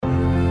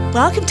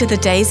Welcome to the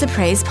Days of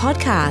Praise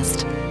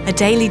podcast, a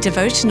daily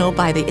devotional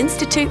by the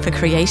Institute for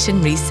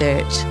Creation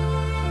Research.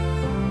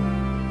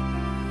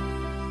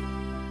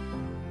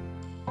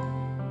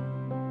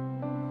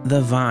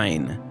 The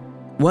vine.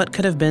 What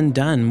could have been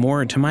done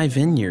more to my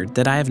vineyard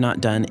that I have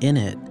not done in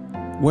it?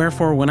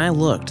 Wherefore when I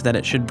looked that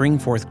it should bring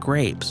forth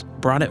grapes,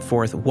 brought it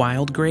forth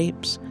wild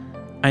grapes?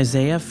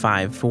 Isaiah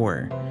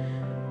 5:4.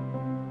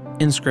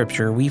 In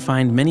Scripture, we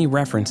find many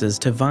references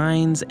to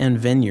vines and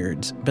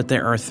vineyards, but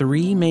there are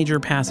three major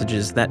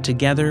passages that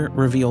together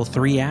reveal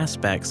three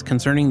aspects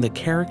concerning the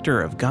character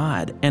of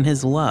God and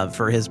His love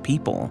for His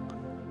people.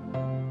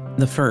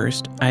 The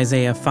first,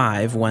 Isaiah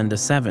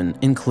 5:1-7,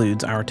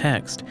 includes our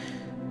text.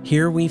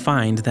 Here we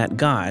find that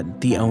God,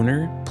 the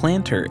owner,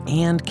 planter,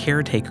 and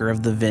caretaker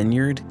of the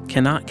vineyard,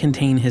 cannot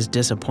contain His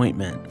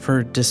disappointment,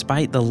 for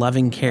despite the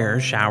loving care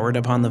showered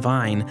upon the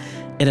vine,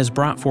 it has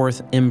brought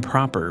forth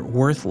improper,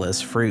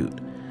 worthless fruit.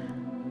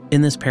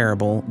 In this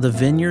parable, the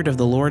vineyard of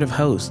the Lord of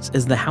hosts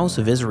is the house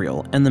of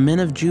Israel, and the men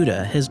of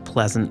Judah His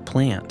pleasant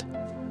plant.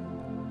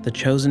 The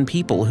chosen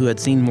people who had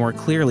seen more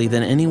clearly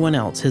than anyone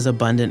else His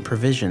abundant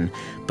provision,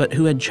 but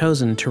who had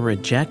chosen to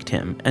reject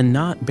Him and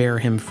not bear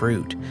Him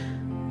fruit.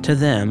 To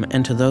them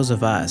and to those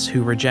of us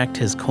who reject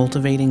His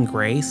cultivating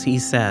grace, He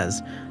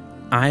says,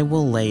 I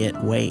will lay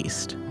it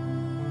waste.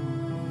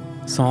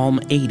 Psalm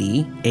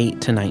 80,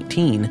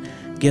 8-19,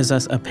 gives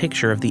us a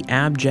picture of the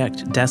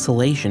abject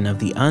desolation of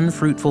the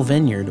unfruitful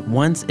vineyard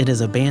once it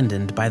is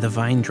abandoned by the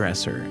vine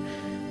dresser.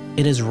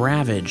 It is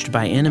ravaged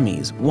by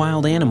enemies,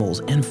 wild animals,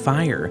 and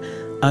fire,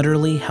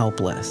 utterly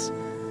helpless.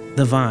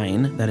 The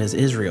vine, that is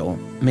Israel,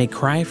 may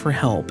cry for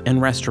help and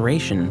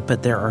restoration,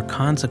 but there are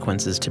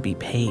consequences to be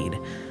paid.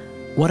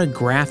 What a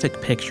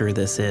graphic picture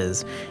this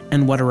is,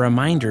 and what a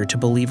reminder to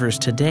believers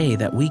today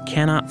that we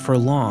cannot for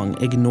long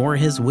ignore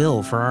His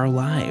will for our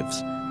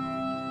lives.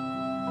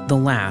 The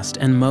last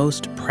and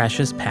most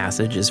precious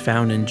passage is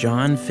found in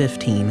John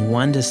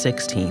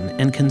 15:1-16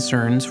 and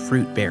concerns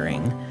fruit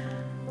bearing.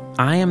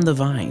 I am the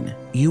vine,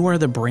 you are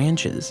the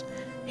branches.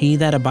 He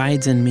that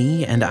abides in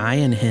me and I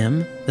in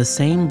him, the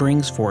same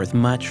brings forth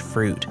much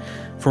fruit,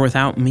 for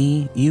without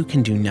me you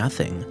can do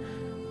nothing.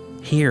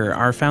 Here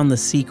are found the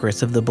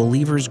secrets of the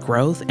believer's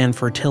growth and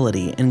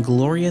fertility in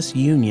glorious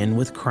union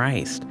with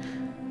Christ.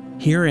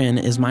 Herein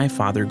is my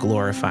Father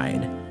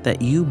glorified,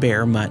 that you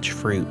bear much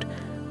fruit.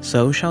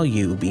 So shall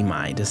you be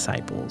my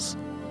disciples.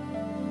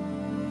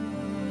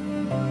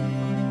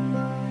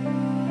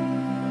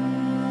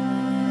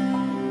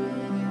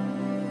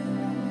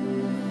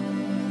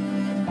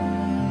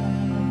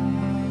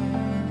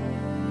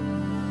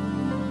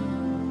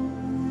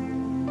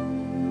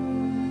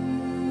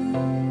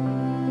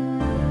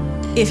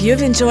 If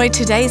you've enjoyed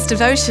today's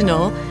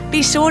devotional,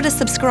 be sure to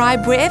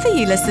subscribe wherever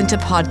you listen to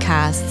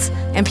podcasts,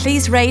 and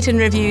please rate and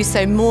review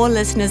so more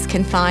listeners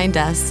can find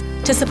us.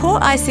 To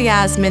support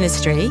ICR's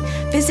ministry,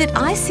 visit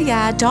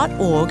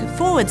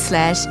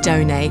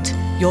icr.org/donate.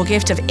 Your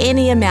gift of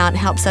any amount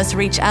helps us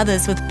reach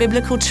others with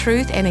biblical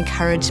truth and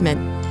encouragement.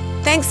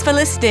 Thanks for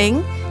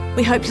listening.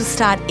 We hope you'll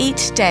start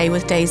each day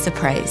with Days of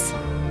Praise.